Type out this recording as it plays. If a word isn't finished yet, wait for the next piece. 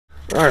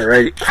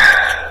Alrighty.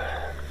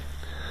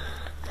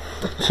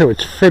 So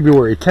it's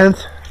February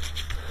 10th.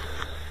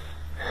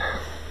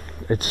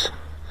 It's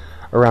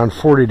around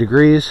 40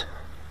 degrees.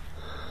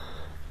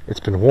 It's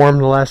been warm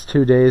the last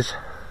 2 days.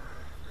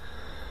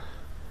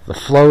 The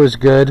flow is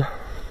good.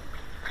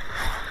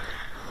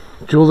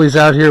 Julie's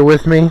out here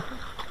with me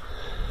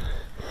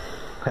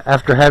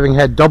after having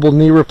had double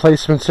knee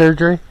replacement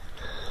surgery.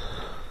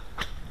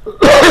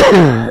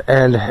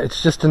 And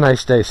it's just a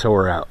nice day, so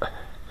we're out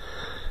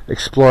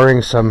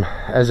exploring some,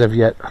 as of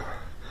yet,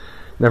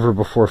 never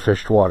before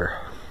fished water.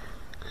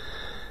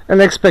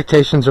 And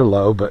expectations are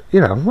low, but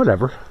you know,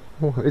 whatever.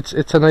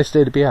 It's a nice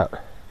day to be out.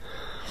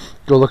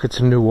 Go look at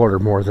some new water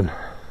more than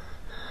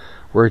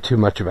worry too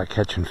much about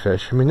catching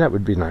fish. I mean, that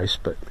would be nice,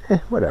 but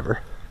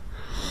whatever.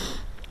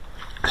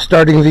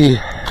 Starting the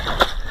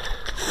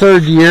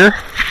 3rd year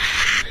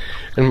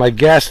in my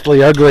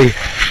ghastly, ugly,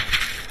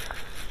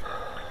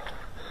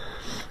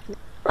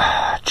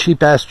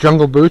 cheap-ass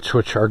jungle boots,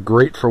 which are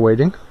great for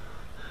wading.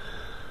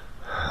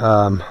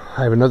 I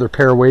have another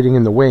pair waiting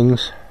in the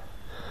wings,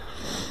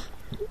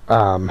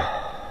 because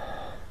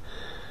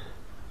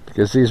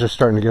these are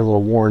starting to get a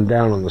little worn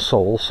down on the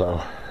sole,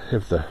 so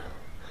if the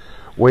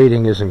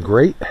wading isn't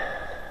great,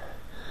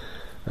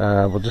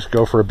 we'll just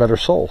go for a better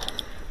sole.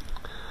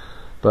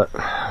 But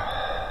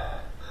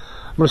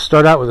I'm going to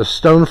start out with a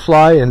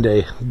stonefly and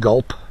a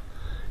gulp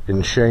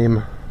in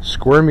shame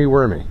squirmy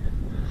wormy.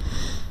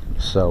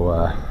 So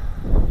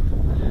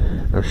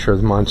I'm sure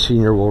the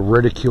Monsignor will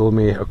ridicule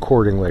me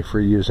accordingly for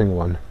using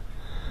one,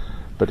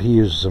 but he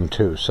uses them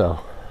too,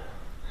 so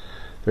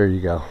there you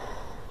go.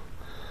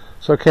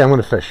 So okay, I'm going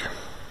to fish.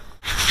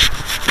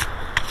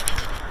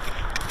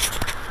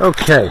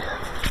 Okay,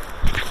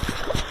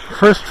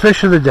 first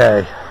fish of the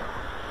day.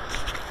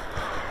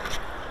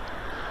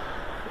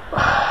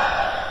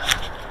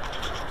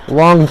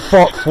 Long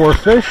fought for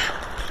fish.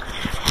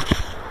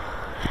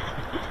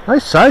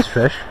 Nice size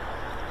fish.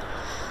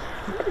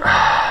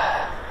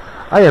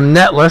 I am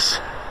netless.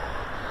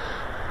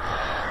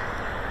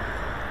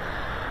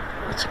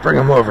 Let's bring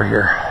him over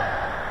here.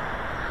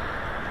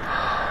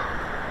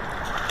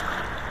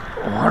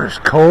 The water's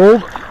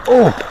cold.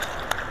 Oh.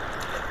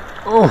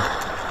 Oh.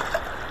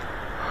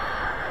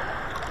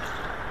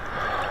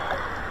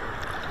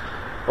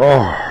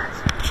 Oh.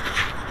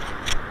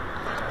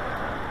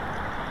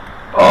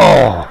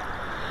 Oh.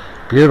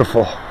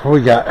 Beautiful. What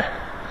we got?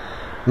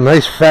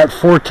 Nice fat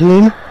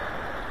 14.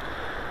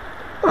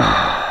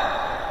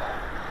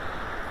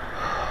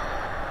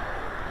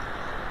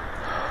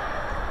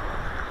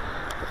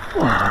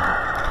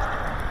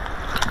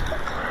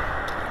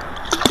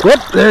 Whoop,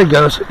 there he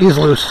goes. He's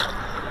loose.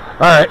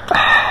 Alright.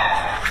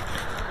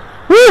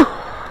 Woo!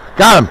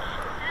 Got him.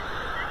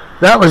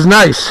 That was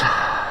nice.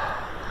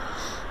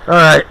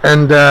 Alright,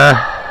 and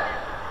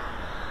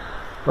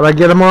will I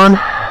get him on?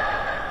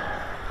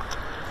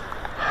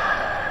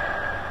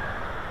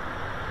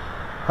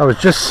 I was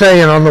just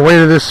saying on the way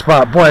to this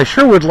spot, boy, I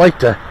sure would like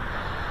to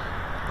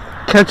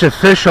catch a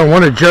fish on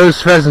one of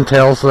Joe's pheasant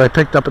tails that I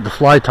picked up at the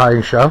fly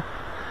tying show.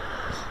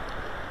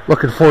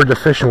 Looking forward to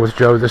fishing with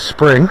Joe this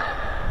spring.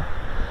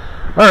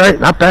 Alright,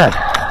 not bad.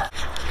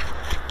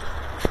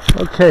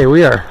 Okay,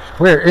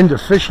 we're into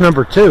fish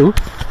number 2. Whoa,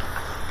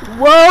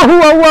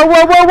 whoa, whoa,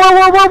 whoa, whoa,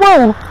 whoa, whoa,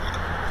 whoa!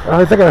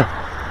 I think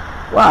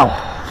wow.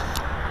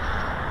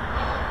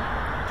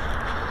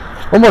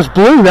 Almost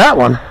blew that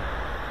one.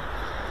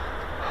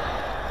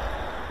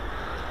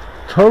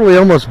 Totally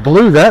almost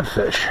blew that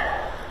fish.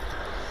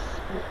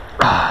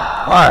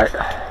 Alright.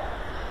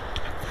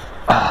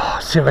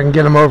 See if I can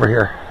get him over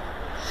here.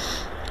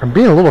 I'm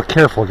being a little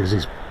careful because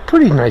he's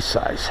pretty nice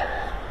size.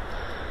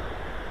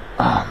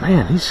 Oh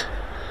man, he's...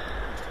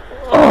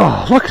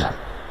 Oh, look at him.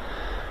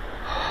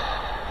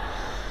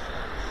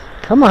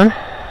 Come on.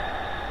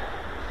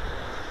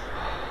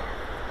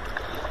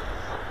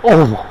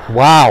 Oh,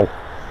 wow.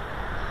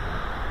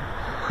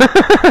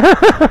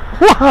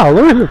 Wow,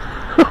 look at him.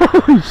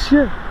 Holy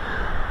shit.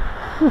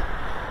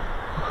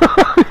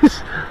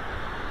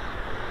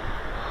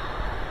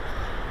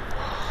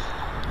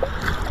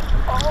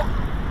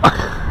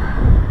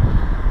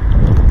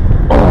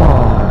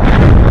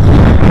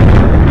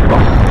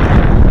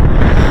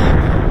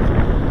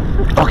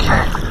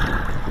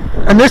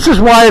 And this is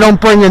why I don't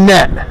bring a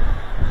net.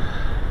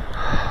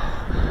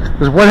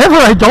 Because whenever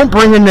I don't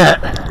bring a net,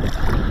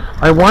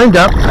 I wind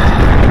up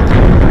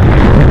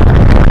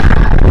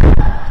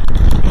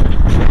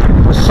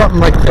with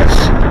something like this.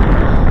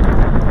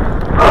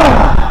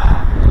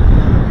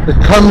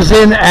 It comes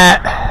in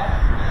at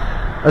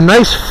a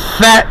nice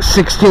fat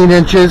 16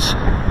 inches.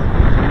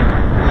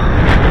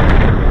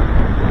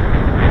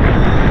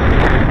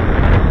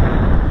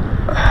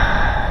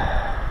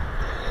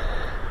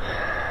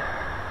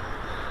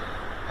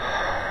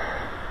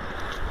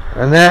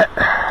 And that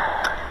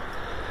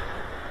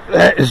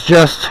is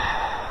just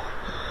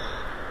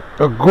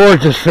a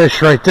gorgeous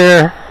fish right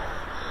there.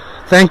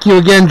 Thank you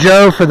again,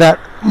 Joe, for that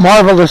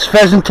marvelous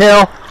pheasant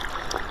tail.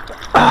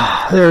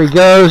 There he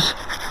goes,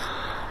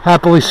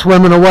 happily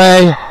swimming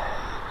away.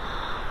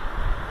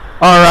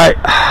 All right,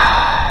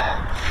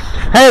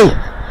 Hey,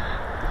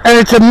 and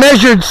it's a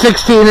measured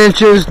 16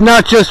 inches,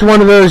 not just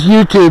one of those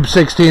YouTube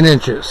 16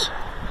 inches.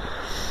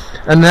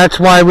 And that's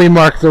why we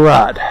mark the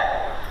rod.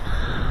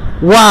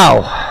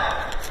 Wow.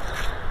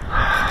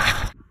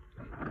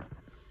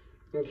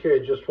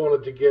 Okay, just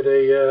wanted to get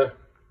a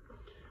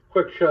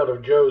quick shot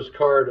of Joe's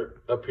card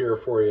up here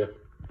for you.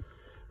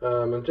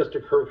 And just a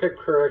quick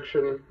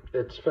correction,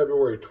 it's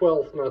February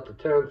 12th, not the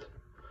 10th.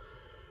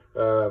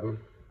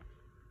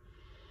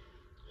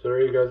 So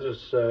there you go, this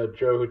is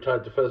Joe who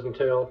tied the pheasant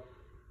tail.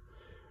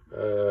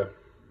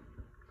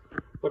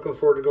 Looking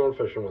forward to going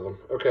fishing with him.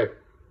 Okay.